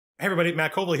Hey everybody,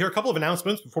 Matt Colville here. A couple of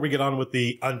announcements before we get on with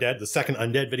the Undead, the second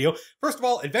Undead video. First of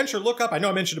all, Adventure Lookup. I know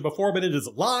I mentioned it before, but it is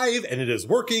live and it is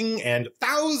working, and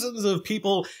thousands of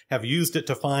people have used it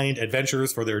to find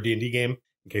adventures for their D&D game.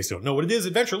 In case you don't know what it is,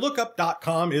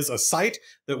 adventurelookup.com is a site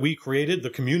that we created,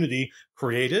 the community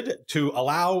created, to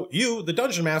allow you, the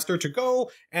Dungeon Master, to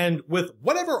go and with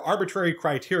whatever arbitrary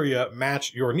criteria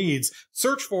match your needs,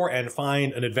 search for and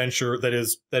find an adventure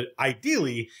that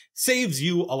ideally saves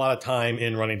you a lot of time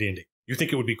in running D&D. You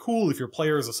think it would be cool if your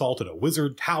players assaulted a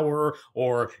wizard tower,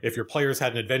 or if your players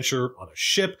had an adventure on a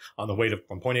ship on the way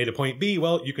from point A to point B.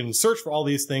 Well, you can search for all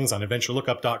these things on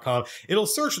adventurelookup.com. It'll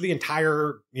search the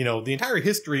entire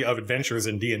history of adventures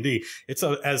in D&D. It's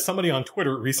as somebody on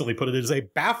Twitter recently put it, is a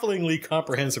bafflingly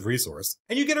comprehensive resource.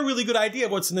 And you get a really good idea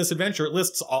of what's in this adventure. It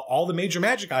lists all the major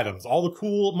magic items, all the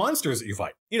cool monsters that you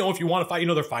fight. You know, if you want to fight,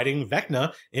 they're fighting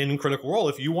Vecna in Critical Role.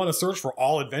 If you want to search for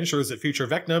all adventures that feature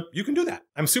Vecna, you can do that.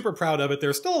 I'm super proud of it.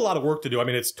 There's still a lot of work to do. I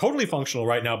mean, it's totally functional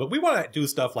right now, but we want to do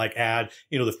stuff like add,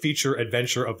 the feature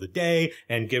adventure of the day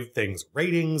and give things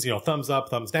ratings, thumbs up,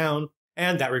 thumbs down.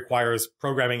 And that requires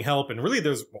programming help. And really,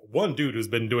 there's one dude who's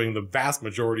been doing the vast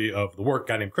majority of the work,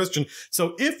 a guy named Christian.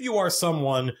 So if you are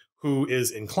someone who is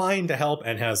inclined to help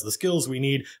and has the skills we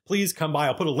need, please come by.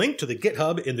 I'll put a link to the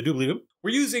GitHub in the doobly-doo.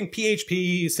 We're using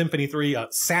PHP, Symfony 3,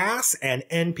 SAS, and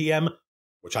NPM,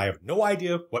 which I have no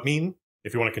idea what mean.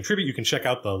 If you want to contribute, you can check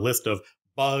out the list of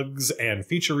bugs and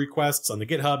feature requests on the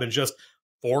GitHub and just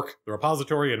fork the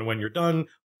repository. And when you're done,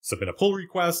 submit a pull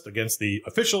request against the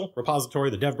official repository,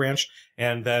 the dev branch.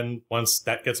 And then once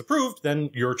that gets approved,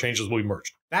 then your changes will be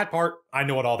merged. That part, I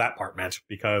know what all that part meant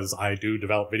because I do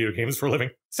develop video games for a living.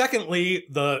 Secondly,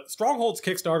 the Strongholds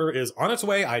Kickstarter is on its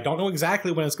way. I don't know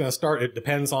exactly when it's going to start. It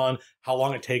depends on how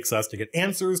long it takes us to get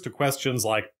answers to questions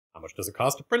like, how much does it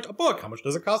cost to print a book? How much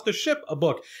does it cost to ship a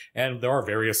book? And there are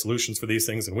various solutions for these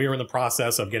things, and we are in the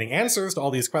process of getting answers to all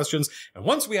these questions. And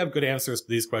once we have good answers to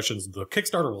these questions, the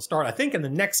Kickstarter will start, I think, in the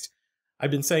next,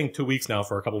 I've been saying 2 weeks now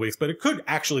for a couple of weeks, but it could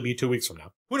actually be 2 weeks from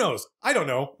now. Who knows? I don't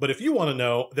know. But if you want to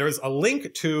know, there's a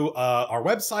link to our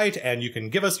website, and you can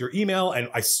give us your email. And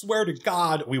I swear to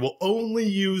God, we will only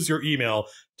use your email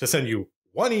to send you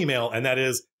one email, and that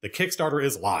is the Kickstarter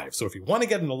is live. So if you want to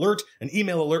get an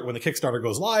email alert when the Kickstarter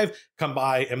goes live, come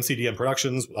by MCDM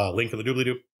Productions, link in the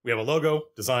doobly-doo. We have a logo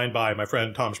designed by my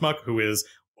friend Tom Schmuck, who is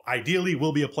ideally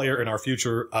will be a player in our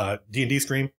future D&D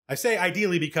stream. I say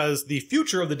ideally because the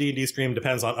future of the D&D stream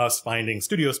depends on us finding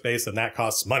studio space, and that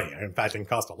costs money. In fact, it can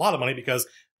cost a lot of money because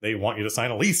they want you to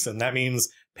sign a lease, and that means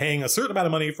paying a certain amount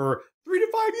of money for 3 to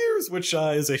 5 years, which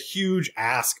is a huge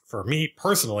ask for me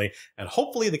personally. And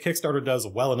hopefully the Kickstarter does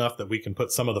well enough that we can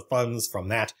put some of the funds from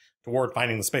that toward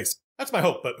finding the space. That's my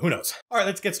hope, but who knows? All right,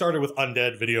 let's get started with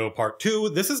Undead video part 2.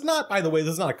 This is not, by the way,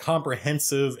 this is not a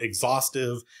comprehensive,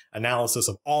 exhaustive analysis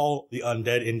of all the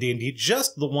Undead in D&D,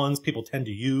 just the ones people tend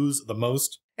to use the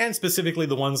most, and specifically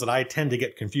the ones that I tend to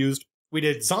get confused. We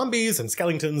did zombies and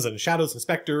skeletons and shadows and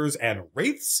specters and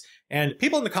wraiths, and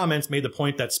people in the comments made the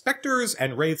point that specters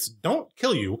and wraiths don't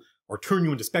kill you or turn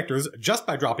you into specters just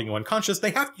by dropping you unconscious.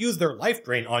 They have to use their life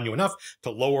drain on you enough to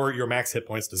lower your max hit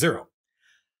points to 0.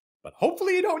 But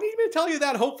hopefully you don't need me to tell you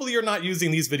that. Hopefully you're not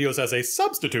using these videos as a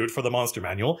substitute for the monster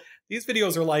manual. These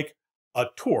videos are like a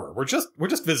tour. We're just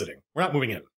visiting. We're not moving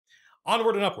in.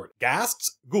 Onward and upward.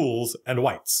 Ghasts, ghouls, and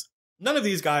wights. None of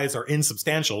these guys are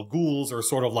insubstantial. Ghouls are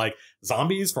sort of like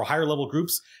zombies for higher level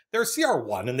groups. They're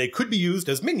CR1, and they could be used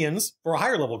as minions for a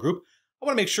higher level group. I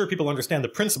want to make sure people understand the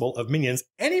principle of minions.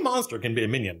 Any monster can be a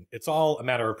minion. It's all a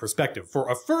matter of perspective. For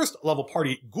a first level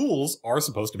party, ghouls are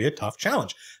supposed to be a tough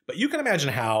challenge. But you can imagine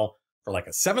how, for like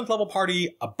a 7th level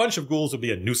party, a bunch of ghouls would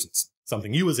be a nuisance.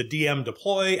 Something you as a DM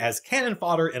deploy as cannon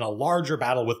fodder in a larger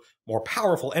battle with more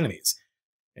powerful enemies.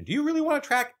 And do you really want to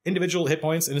track individual hit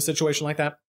points in a situation like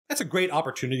that? That's a great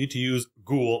opportunity to use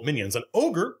ghoul minions. An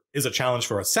ogre is a challenge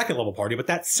for a 2nd level party, but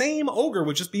that same ogre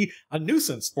would just be a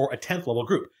nuisance for a 10th level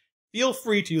group. Feel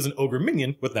free to use an ogre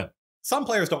minion with them. Some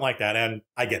players don't like that, and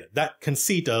I get it. That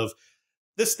conceit of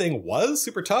this thing was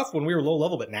super tough when we were low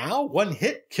level, but now one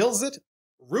hit kills it,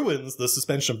 ruins the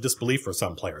suspension of disbelief for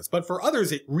some players. But for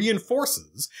others, it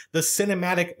reinforces the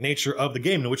cinematic nature of the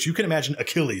game, in which you can imagine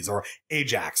Achilles or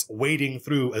Ajax wading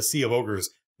through a sea of ogres,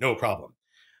 no problem.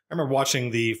 I remember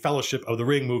watching the Fellowship of the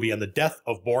Ring movie and the death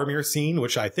of Boromir scene,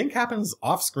 which I think happens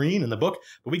off screen in the book,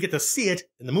 but we get to see it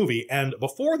in the movie. And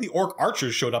before the orc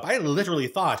archers showed up, I literally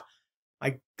thought,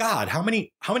 my God, how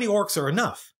many orcs are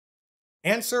enough?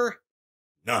 Answer,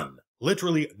 none.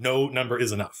 Literally no number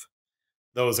is enough.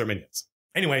 Those are minions.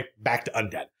 Anyway, back to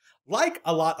Undead. Like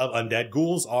a lot of undead,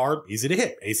 ghouls are easy to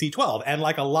hit, AC 12, and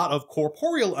like a lot of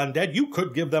corporeal undead, you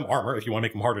could give them armor if you want to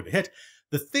make them harder to hit.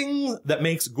 The thing that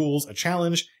makes ghouls a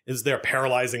challenge is their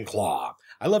paralyzing claw.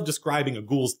 I love describing a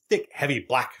ghoul's thick, heavy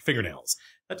black fingernails.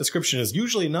 That description is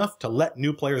usually enough to let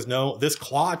new players know this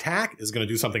claw attack is going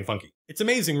to do something funky. It's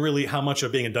amazing, really, how much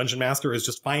of being a dungeon master is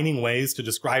just finding ways to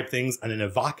describe things in an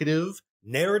evocative,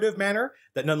 narrative manner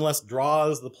that nonetheless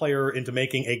draws the player into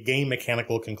making a game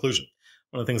mechanical conclusion.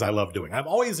 One of the things I love doing. I've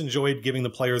always enjoyed giving the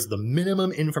players the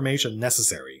minimum information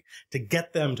necessary to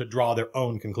get them to draw their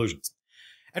own conclusions.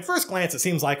 At first glance, it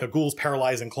seems like a ghoul's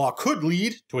paralyzing claw could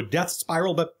lead to a death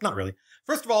spiral, but not really.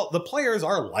 First of all, the players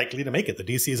are likely to make it. The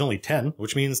DC is only 10,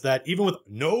 which means that even with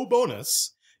no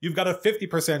bonus, you've got a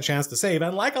 50% chance to save.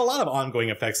 And like a lot of ongoing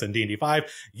effects in D&D 5,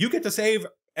 you get to save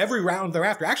every round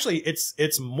thereafter. Actually,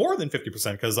 it's more than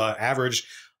 50% because average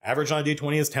on a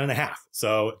D20 is 10.5.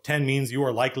 So 10 means you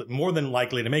are more than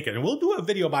likely to make it. And we'll do a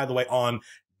video, by the way, on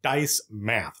dice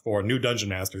math for new dungeon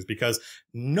masters, because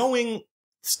knowing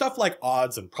stuff like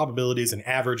odds and probabilities and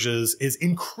averages is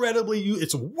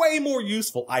it's way more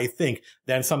useful, I think,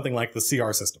 than something like the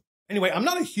CR system. Anyway, I'm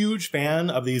not a huge fan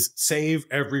of these save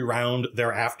every round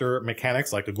thereafter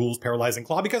mechanics like the ghoul's paralyzing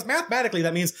claw, because mathematically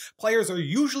that means players are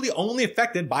usually only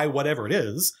affected by whatever it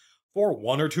is for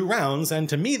 1 or 2 rounds, and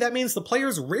to me that means the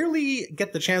players rarely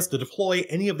get the chance to deploy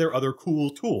any of their other cool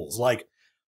tools, like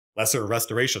Lesser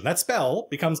Restoration. That spell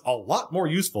becomes a lot more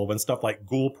useful when stuff like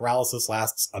ghoul paralysis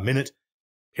lasts a minute,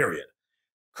 period.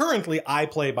 Currently, I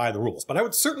play by the rules, but I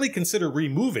would certainly consider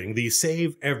removing the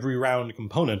save every round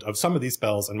component of some of these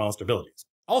spells and monster abilities.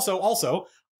 Also,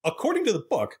 according to the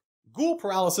book, ghoul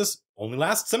paralysis only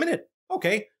lasts a minute.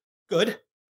 Okay, good.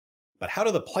 But how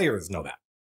do the players know that?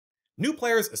 New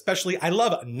players especially, I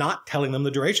love not telling them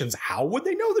the durations. How would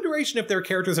they know the duration if their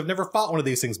characters have never fought one of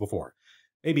these things before?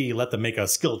 Maybe let them make a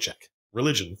skill check.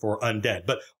 Religion for undead.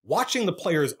 But watching the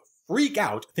players freak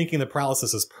out thinking the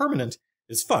paralysis is permanent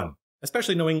is fun,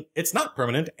 especially knowing it's not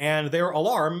permanent and their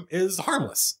alarm is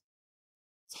harmless.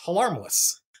 It's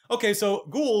alarmless. Okay, so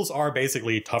ghouls are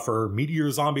basically tougher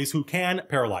meteor zombies who can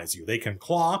paralyze you. They can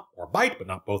claw or bite, but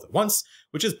not both at once,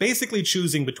 which is basically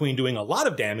choosing between doing a lot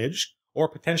of damage or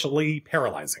potentially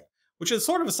paralyzing, which is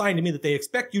sort of a sign to me that they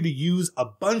expect you to use a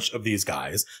bunch of these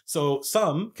guys, so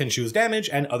some can choose damage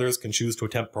and others can choose to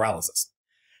attempt paralysis.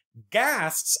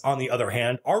 Ghasts, on the other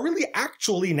hand, are really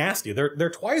actually nasty. They're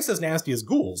twice as nasty as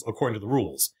ghouls, according to the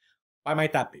rules. Why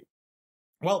might that be?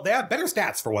 Well, they have better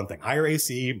stats for one thing. Higher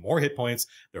AC, more hit points,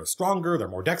 they're stronger, they're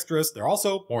more dexterous, they're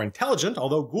also more intelligent,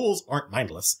 although ghouls aren't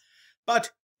mindless.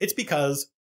 But it's because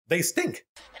they stink.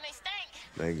 And they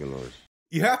stink! Thank you, Lord.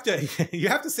 You have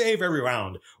to save every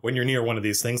round when you're near one of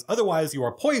these things, otherwise you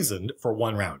are poisoned for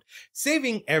 1 round.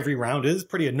 Saving every round is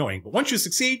pretty annoying, but once you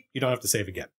succeed, you don't have to save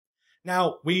again.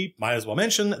 Now, we might as well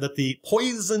mention that the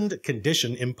poisoned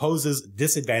condition imposes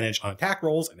disadvantage on attack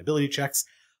rolls and ability checks,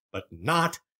 but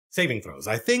not saving throws.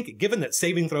 I think, given that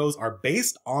saving throws are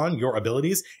based on your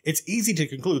abilities, it's easy to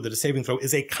conclude that a saving throw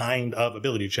is a kind of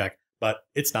ability check, but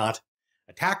it's not.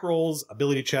 Attack rolls,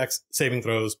 ability checks, saving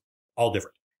throws, all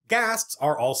different. Ghasts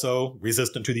are also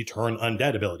resistant to the Turn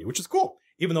Undead ability, which is cool,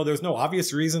 even though there's no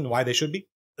obvious reason why they should be.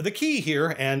 The key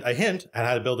here, and a hint at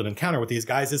how to build an encounter with these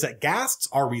guys, is that ghasts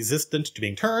are resistant to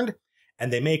being turned,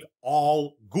 and they make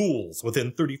all ghouls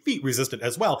within 30 feet resistant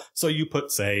as well. So you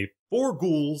put, say, 4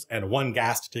 ghouls and 1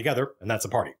 ghast together, and that's a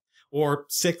party. Or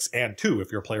 6 and 2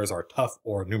 if your players are tough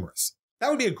or numerous. That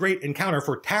would be a great encounter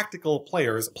for tactical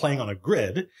players playing on a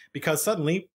grid, because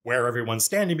suddenly where everyone's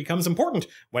standing becomes important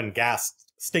when ghasts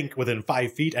stink within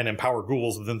 5 feet and empower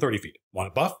ghouls within 30 feet. Want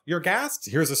to buff your ghasts?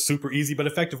 Here's a super easy but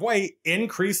effective way.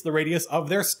 Increase the radius of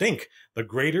their stink. The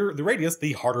greater the radius,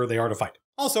 the harder they are to fight.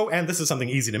 Also, and this is something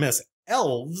easy to miss,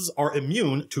 elves are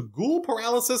immune to ghoul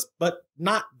paralysis, but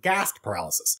not ghast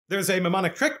paralysis. There's a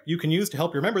mnemonic trick you can use to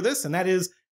help you remember this, and that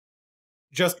is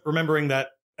just remembering that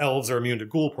elves are immune to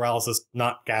ghoul paralysis,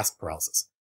 not ghast paralysis.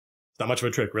 It's not much of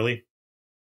a trick, really.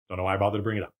 Don't know why I bothered to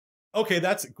bring it up. Okay,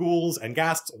 that's ghouls and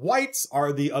ghasts. Wights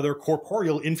are the other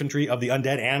corporeal infantry of the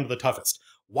undead and the toughest.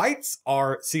 Wights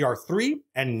are CR3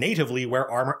 and natively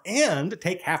wear armor and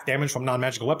take half damage from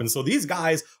non-magical weapons, so these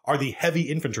guys are the heavy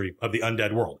infantry of the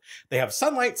undead world. They have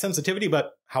sunlight sensitivity,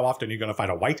 but how often are you going to fight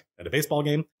a wight at a baseball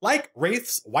game? Like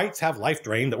wraiths, wights have life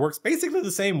drain that works basically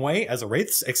the same way as a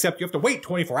wraith's, except you have to wait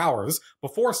 24 hours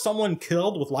before someone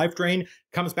killed with life drain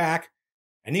comes back,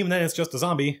 and even then it's just a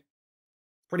zombie.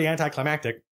 Pretty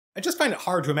anticlimactic. I just find it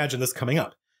hard to imagine this coming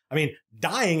up. I mean,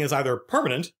 dying is either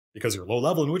permanent, because you're low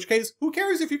level, in which case, who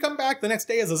cares if you come back the next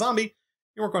day as a zombie?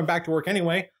 You weren't going back to work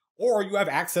anyway. Or you have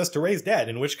access to raise dead,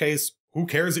 in which case, who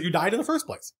cares that you died in the first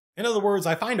place? In other words,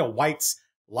 I find a white's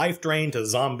life drain to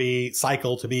zombie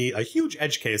cycle to be a huge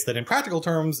edge case that in practical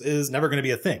terms is never going to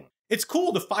be a thing. It's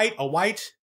cool to fight a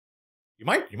white. You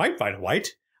might fight a white.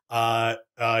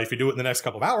 If you do it in the next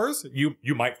couple of hours,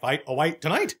 you might fight a white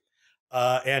tonight.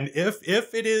 And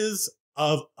if it is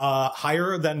of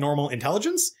higher than normal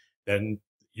intelligence, then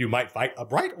you might fight a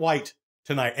bright white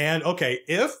tonight. And okay,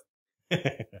 if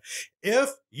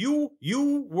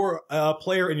you were a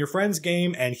player in your friend's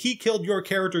game and he killed your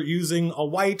character using a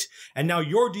white, and now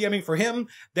you're DMing for him,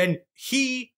 then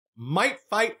he might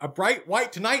fight a bright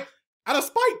white tonight out of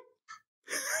spite.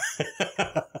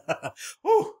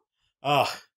 Whew.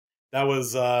 That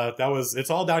was, it's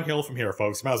all downhill from here,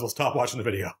 folks. Might as well stop watching the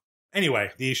video.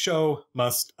 Anyway, the show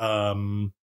must,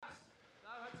 go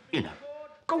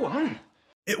on.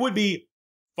 It would be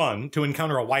fun to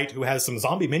encounter a white who has some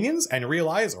zombie minions and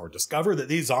realize or discover that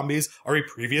these zombies are a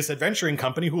previous adventuring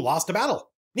company who lost a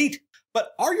battle. Neat.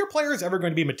 But are your players ever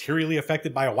going to be materially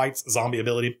affected by a white's zombie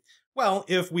ability? Well,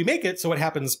 if we make it so it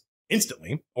happens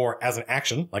instantly, or as an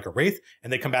action, like a wraith,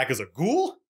 and they come back as a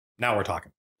ghoul, now we're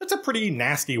talking. That's a pretty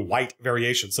nasty white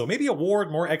variation, so maybe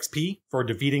award more XP for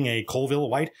defeating a Colville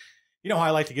white. You know how I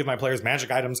like to give my players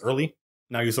magic items early?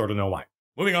 Now you sort of know why.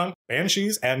 Moving on,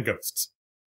 banshees and ghosts.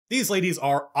 These ladies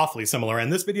are awfully similar,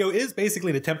 and this video is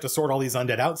basically an attempt to sort all these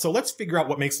undead out, so let's figure out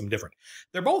what makes them different.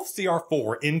 They're both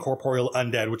CR4 incorporeal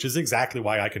undead, which is exactly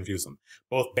why I confuse them.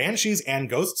 Both banshees and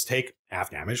ghosts take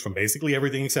half damage from basically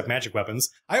everything except magic weapons.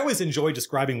 I always enjoy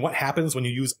describing what happens when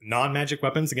you use non-magic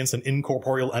weapons against an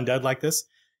incorporeal undead like this.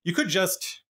 You could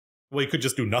just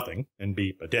do nothing and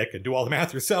be a dick and do all the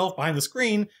math yourself behind the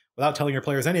screen without telling your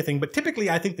players anything, but typically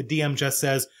I think the DM just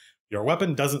says, your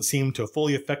weapon doesn't seem to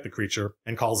fully affect the creature,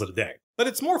 and calls it a day. But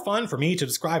it's more fun for me to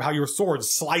describe how your sword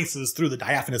slices through the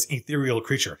diaphanous ethereal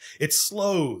creature. It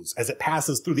slows as it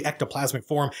passes through the ectoplasmic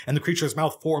form, and the creature's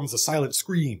mouth forms a silent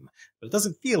scream. But it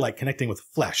doesn't feel like connecting with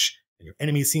flesh, and your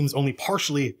enemy seems only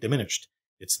partially diminished.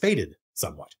 It's faded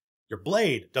somewhat. Your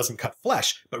blade doesn't cut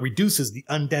flesh, but reduces the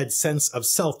undead sense of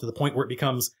self to the point where it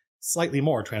becomes slightly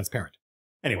more transparent.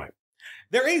 Anyway.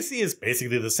 Their AC is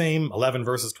basically the same, 11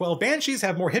 versus 12. Banshees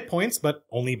have more hit points, but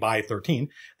only by 13.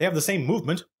 They have the same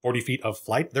movement, 40 feet of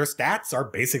flight. Their stats are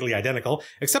basically identical,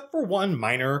 except for one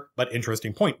minor but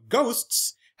interesting point.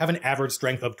 Ghosts have an average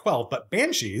strength of 12, but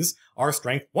banshees are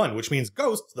strength 1, which means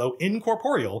ghosts, though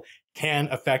incorporeal, can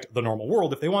affect the normal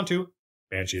world if they want to.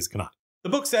 Banshees cannot. The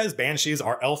book says banshees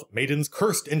are elf maidens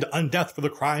cursed into undeath for the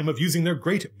crime of using their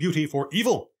great beauty for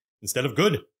evil instead of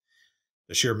good.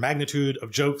 The sheer magnitude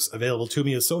of jokes available to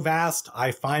me is so vast,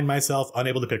 I find myself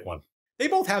unable to pick one. They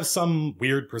both have some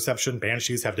weird perception.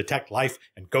 Banshees have detect life,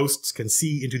 and ghosts can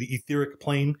see into the etheric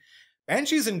plane.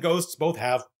 Banshees and ghosts both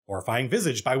have horrifying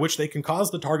visage, by which they can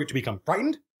cause the target to become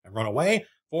frightened and run away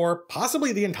for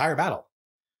possibly the entire battle.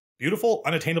 Beautiful,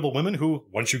 unattainable women who,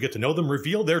 once you get to know them,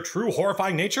 reveal their true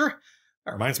horrifying nature.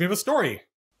 That reminds me of a story.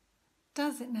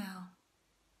 Does it now?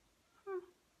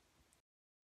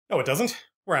 No, it doesn't.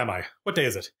 Where am I? What day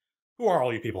is it? Who are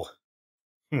all you people?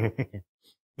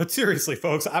 But seriously,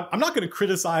 folks, I'm not going to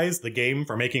criticize the game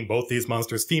for making both these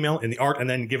monsters female in the art and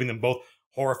then giving them both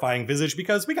horrifying visage,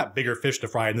 because we got bigger fish to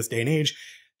fry in this day and age.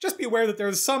 Just be aware that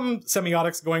there's some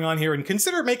semiotics going on here, and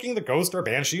consider making the ghost or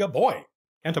banshee a boy.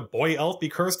 Can't a boy elf be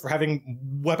cursed for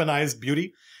having weaponized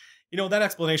beauty? You know, that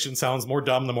explanation sounds more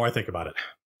dumb the more I think about it.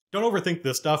 Don't overthink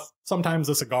this stuff. Sometimes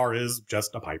a cigar is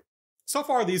just a pipe. So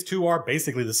far, these two are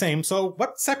basically the same, so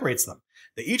what separates them?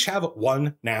 They each have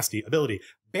one nasty ability.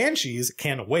 Banshees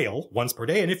can wail once per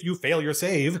day, and if you fail your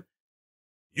save,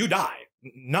 you die.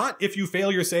 Not if you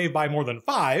fail your save by more than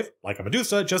 5, like a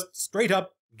Medusa, just straight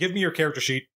up, give me your character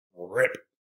sheet, rip.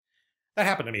 That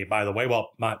happened to me, by the way,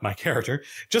 well, my character,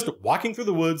 just walking through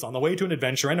the woods on the way to an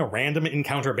adventure, and a random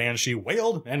encounter banshee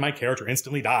wailed, and my character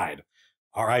instantly died.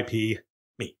 R.I.P.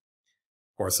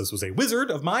 Of course, this was a wizard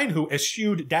of mine who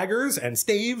eschewed daggers and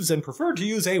staves and preferred to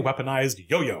use a weaponized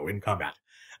yo-yo in combat.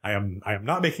 I am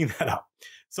not making that up.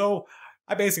 So,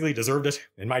 I basically deserved it.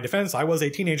 In my defense, I was a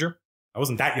teenager. I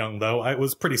wasn't that young, though. I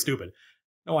was pretty stupid.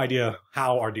 No idea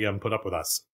how our DM put up with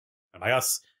us. And by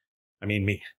us, I mean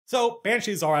me. So,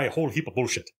 banshees are a whole heap of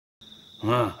bullshit.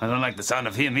 I don't like the sound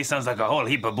of him. He sounds like a whole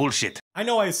heap of bullshit. I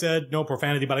know I said no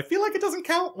profanity, but I feel like it doesn't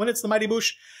count when it's the Mighty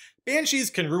Boosh. Banshees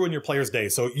can ruin your player's day,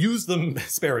 so use them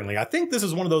sparingly. I think this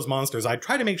is one of those monsters I'd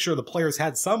try to make sure the players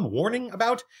had some warning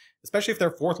about, especially if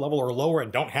they're 4th level or lower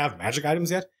and don't have magic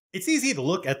items yet. It's easy to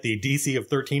look at the DC of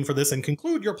 13 for this and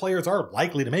conclude your players are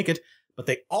likely to make it, but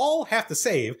they all have to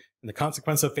save, and the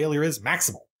consequence of failure is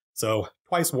maximal. So,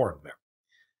 twice warned there.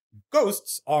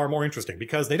 Ghosts are more interesting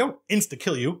because they don't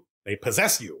insta-kill you, They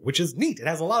possess you, which is neat. It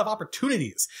has a lot of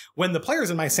opportunities. When the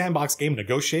players in my sandbox game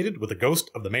negotiated with the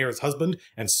ghost of the mayor's husband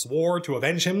and swore to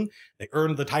avenge him, they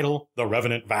earned the title The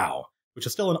Revenant Vow, which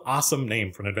is still an awesome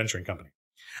name for an adventuring company.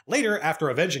 Later, after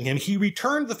avenging him, he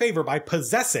returned the favor by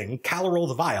possessing Calorol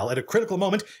the Vile at a critical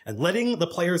moment and letting the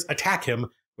players attack him,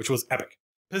 which was epic.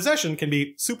 Possession can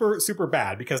be super, super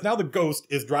bad because now the ghost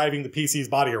is driving the PC's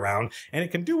body around and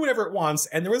it can do whatever it wants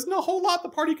and there is no whole lot the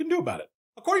party can do about it.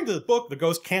 According to the book, the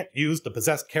ghost can't use the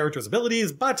possessed character's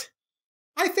abilities, but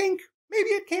I think maybe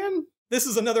it can. This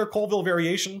is another Colville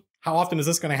variation. How often is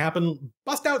this going to happen?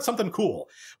 Bust out something cool.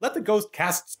 Let the ghost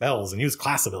cast spells and use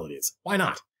class abilities. Why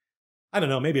not? I don't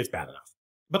know, maybe it's bad enough.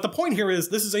 But the point here is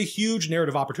this is a huge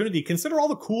narrative opportunity. Consider all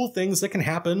the cool things that can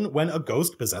happen when a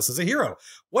ghost possesses a hero.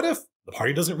 What if the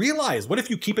party doesn't realize? What if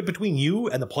you keep it between you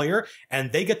and the player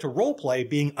and they get to roleplay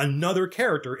being another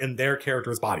character in their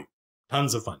character's body?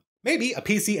 Tons of fun. Maybe a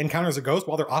PC encounters a ghost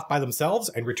while they're off by themselves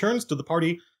and returns to the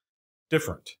party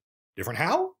different. Different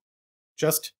how?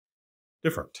 Just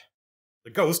different.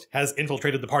 The ghost has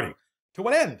infiltrated the party. To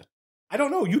what end? I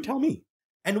don't know, you tell me.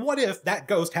 And what if that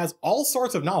ghost has all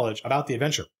sorts of knowledge about the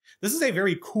adventure? This is a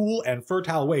very cool and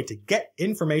fertile way to get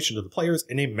information to the players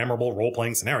in a memorable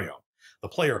role-playing scenario. The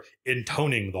player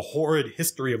intoning the horrid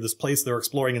history of this place they're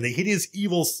exploring and the hideous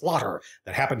evil slaughter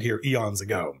that happened here eons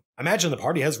ago. Imagine the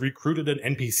party has recruited an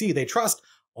NPC they trust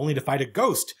only to fight a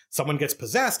ghost. Someone gets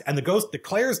possessed and the ghost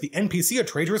declares the NPC a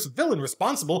traitorous villain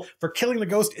responsible for killing the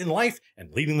ghost in life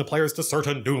and leading the players to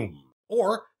certain doom.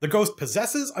 Or the ghost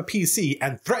possesses a PC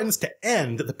and threatens to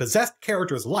end the possessed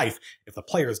character's life if the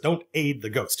players don't aid the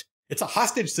ghost. It's a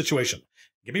hostage situation.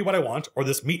 Give me what I want, or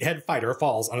this meathead fighter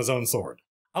falls on his own sword.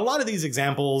 A lot of these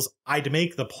examples, I'd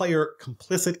make the player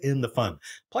complicit in the fun.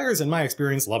 Players, in my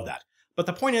experience, love that. But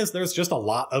the point is, there's just a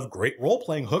lot of great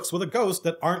role-playing hooks with a ghost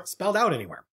that aren't spelled out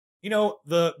anywhere. You know,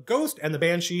 the ghost and the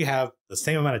banshee have the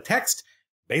same amount of text,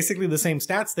 basically the same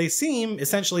stats. They seem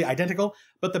essentially identical,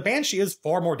 but the banshee is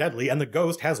far more deadly and the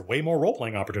ghost has way more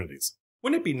role-playing opportunities.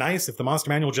 Wouldn't it be nice if the Monster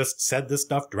Manual just said this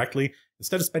stuff directly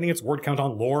instead of spending its word count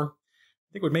on lore?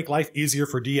 I think it would make life easier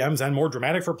for DMs and more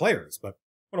dramatic for players, but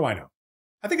what do I know?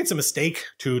 I think it's a mistake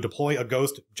to deploy a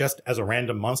ghost just as a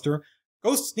random monster.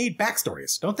 Ghosts need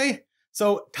backstories, don't they?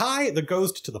 So tie the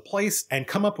ghost to the place and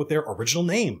come up with their original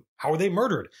name. How were they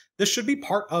murdered? This should be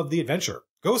part of the adventure.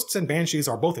 Ghosts and banshees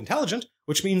are both intelligent,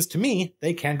 which means to me,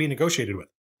 they can be negotiated with.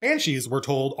 Banshees, we're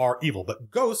told, are evil,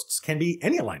 but ghosts can be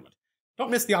any alignment.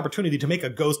 Don't miss the opportunity to make a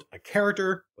ghost a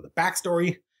character with a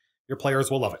backstory. Your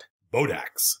players will love it.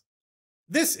 Bodax.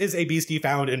 This is a beastie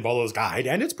found in Volo's Guide,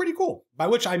 and it's pretty cool, by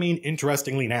which I mean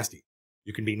interestingly nasty.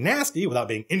 You can be nasty without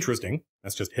being interesting,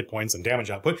 that's just hit points and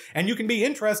damage output, and you can be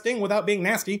interesting without being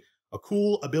nasty, a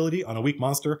cool ability on a weak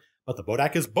monster, but the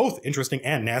Bodak is both interesting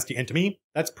and nasty, and to me,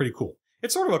 that's pretty cool.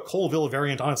 It's sort of a Colville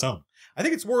variant on its own. I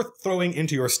think it's worth throwing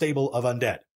into your stable of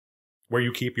undead, where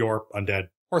you keep your undead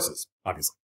horses,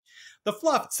 obviously. The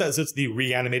fluff says it's the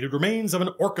reanimated remains of an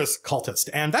Orcus cultist,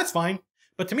 and that's fine,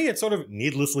 but to me it's sort of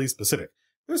needlessly specific.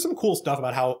 There's some cool stuff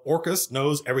about how Orcus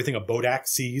knows everything a Bodak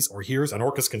sees or hears, and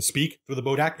Orcus can speak through the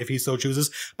Bodak if he so chooses,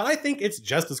 but I think it's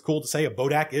just as cool to say a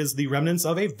Bodak is the remnants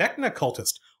of a Vecna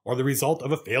cultist, or the result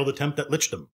of a failed attempt at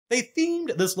lichdom. They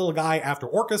themed this little guy after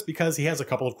Orcus because he has a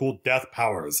couple of cool death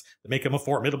powers that make him a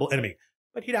formidable enemy,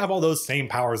 but he'd have all those same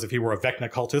powers if he were a Vecna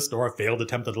cultist or a failed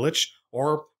attempt at a lich,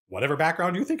 or whatever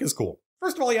background you think is cool.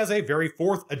 First of all, he has a very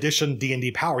 4th edition D&D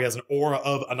power. He has an aura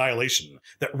of annihilation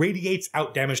that radiates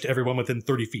out damage to everyone within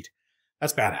 30 feet.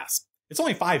 That's badass. It's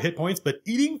only 5 hit points, but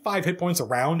eating 5 hit points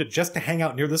around just to hang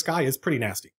out near this guy is pretty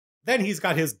nasty. Then he's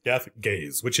got his Death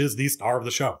Gaze, which is the star of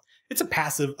the show. It's a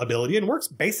passive ability and works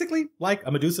basically like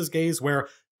a Medusa's Gaze, where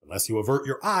unless you avert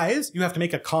your eyes, you have to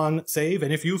make a con save,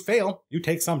 and if you fail, you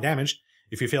take some damage.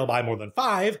 If you fail by more than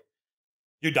 5,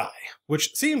 you die,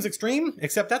 which seems extreme,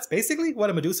 except that's basically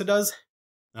what a Medusa does.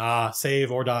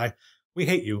 Save or die. We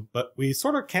hate you, but we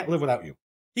sort of can't live without you.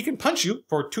 He can punch you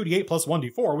for 2d8 plus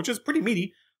 1d4, which is pretty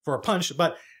meaty for a punch,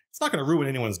 but it's not going to ruin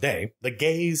anyone's day. The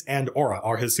Gaze and Aura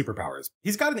are his superpowers.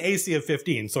 He's got an AC of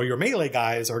 15, so your melee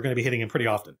guys are going to be hitting him pretty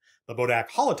often. The Bodak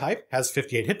Holotype has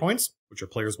 58 hit points, which your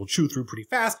players will chew through pretty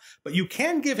fast, but you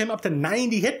can give him up to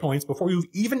 90 hit points before you've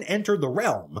even entered the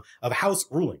realm of house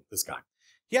ruling this guy.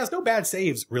 He has no bad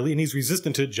saves, really, and he's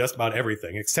resistant to just about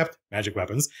everything except magic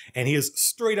weapons, and he is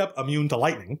straight up immune to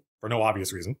lightning, for no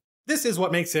obvious reason. This is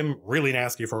what makes him really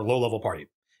nasty for a low-level party.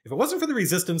 If it wasn't for the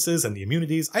resistances and the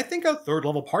immunities, I think a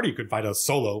 3rd-level party could fight a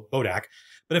solo Bodak,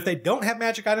 but if they don't have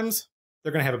magic items,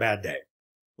 they're gonna have a bad day.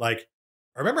 Like,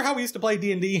 remember how we used to play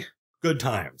D&D? Good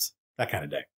times. That kind of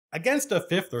day. Against a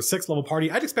 5th or 6th level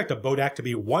party, I'd expect a Bodak to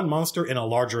be one monster in a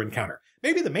larger encounter.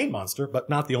 Maybe the main monster, but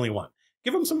not the only one.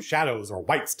 Give them some shadows or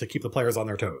whites to keep the players on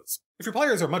their toes. If your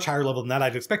players are much higher level than that,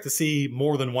 I'd expect to see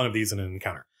more than one of these in an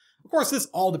encounter. Of course, this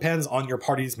all depends on your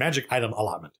party's magic item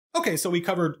allotment. Okay, so we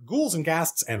covered ghouls and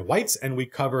ghasts and whites, and we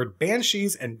covered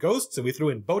banshees and ghosts, and we threw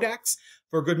in Bodaks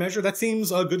for a good measure. That seems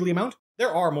a goodly amount.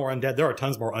 There are more undead. There are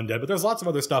tons more undead, but there's lots of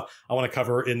other stuff I want to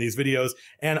cover in these videos,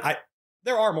 and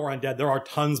there are more undead. There are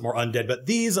tons more undead, but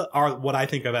these are what I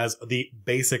think of as the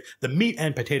basic, the meat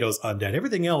and potatoes undead.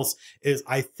 Everything else is,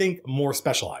 I think, more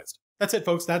specialized. That's it,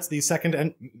 folks. That's the second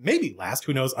and maybe last,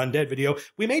 who knows, undead video.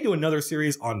 We may do another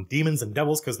series on demons and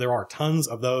devils because there are tons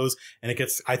of those, and it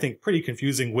gets, I think, pretty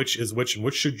confusing which is which and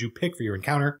which should you pick for your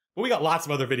encounter. But we got lots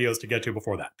of other videos to get to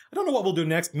before that. I don't know what we'll do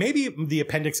next. Maybe the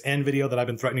Appendix N video that I've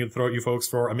been threatening to throw at you folks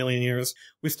for a million years.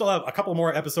 We still have a couple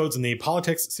more episodes in the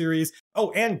politics series.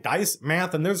 Oh, and dice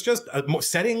math. And there's just more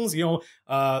settings, doing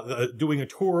a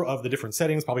tour of the different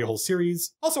settings, probably a whole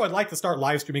series. Also, I'd like to start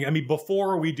live streaming. I mean,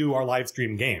 before we do our live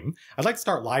stream game, I'd like to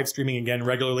start live streaming again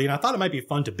regularly. And I thought it might be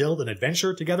fun to build an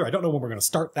adventure together. I don't know when we're going to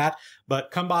start that,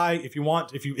 but come by if you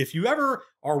want. If you ever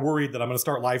are worried that I'm going to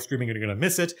start live streaming and you're going to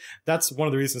miss it, that's one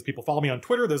of the reasons people follow me on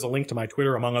Twitter. There's a link to my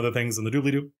Twitter, among other things, in the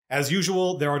doobly-doo. As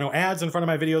usual, there are no ads in front of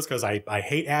my videos because I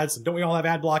hate ads. Don't we all have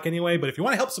ad block anyway? But if you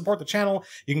want to help support the channel,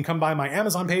 you can come by my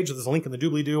Amazon page. There's a link in the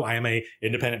doobly-doo. I am a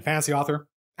independent fantasy author.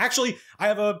 Actually, I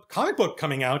have a comic book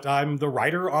coming out. I'm the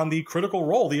writer on the Critical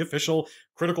Role, the official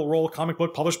Critical Role comic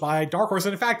book published by Dark Horse.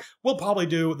 And in fact, we'll probably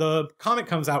do, the comic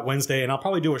comes out Wednesday, and I'll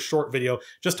probably do a short video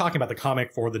just talking about the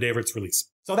comic for the day of its release.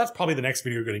 So that's probably the next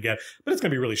video you're going to get, but it's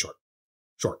going to be really short.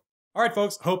 All right,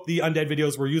 folks. Hope the undead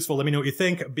videos were useful. Let me know what you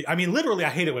think. I mean, literally, I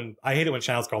hate it when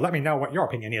channels call. Let me know what your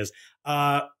opinion is.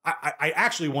 I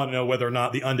actually want to know whether or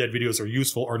not the undead videos are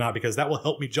useful or not, because that will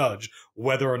help me judge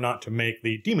whether or not to make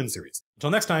the demon series.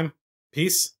 Until next time,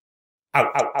 peace out.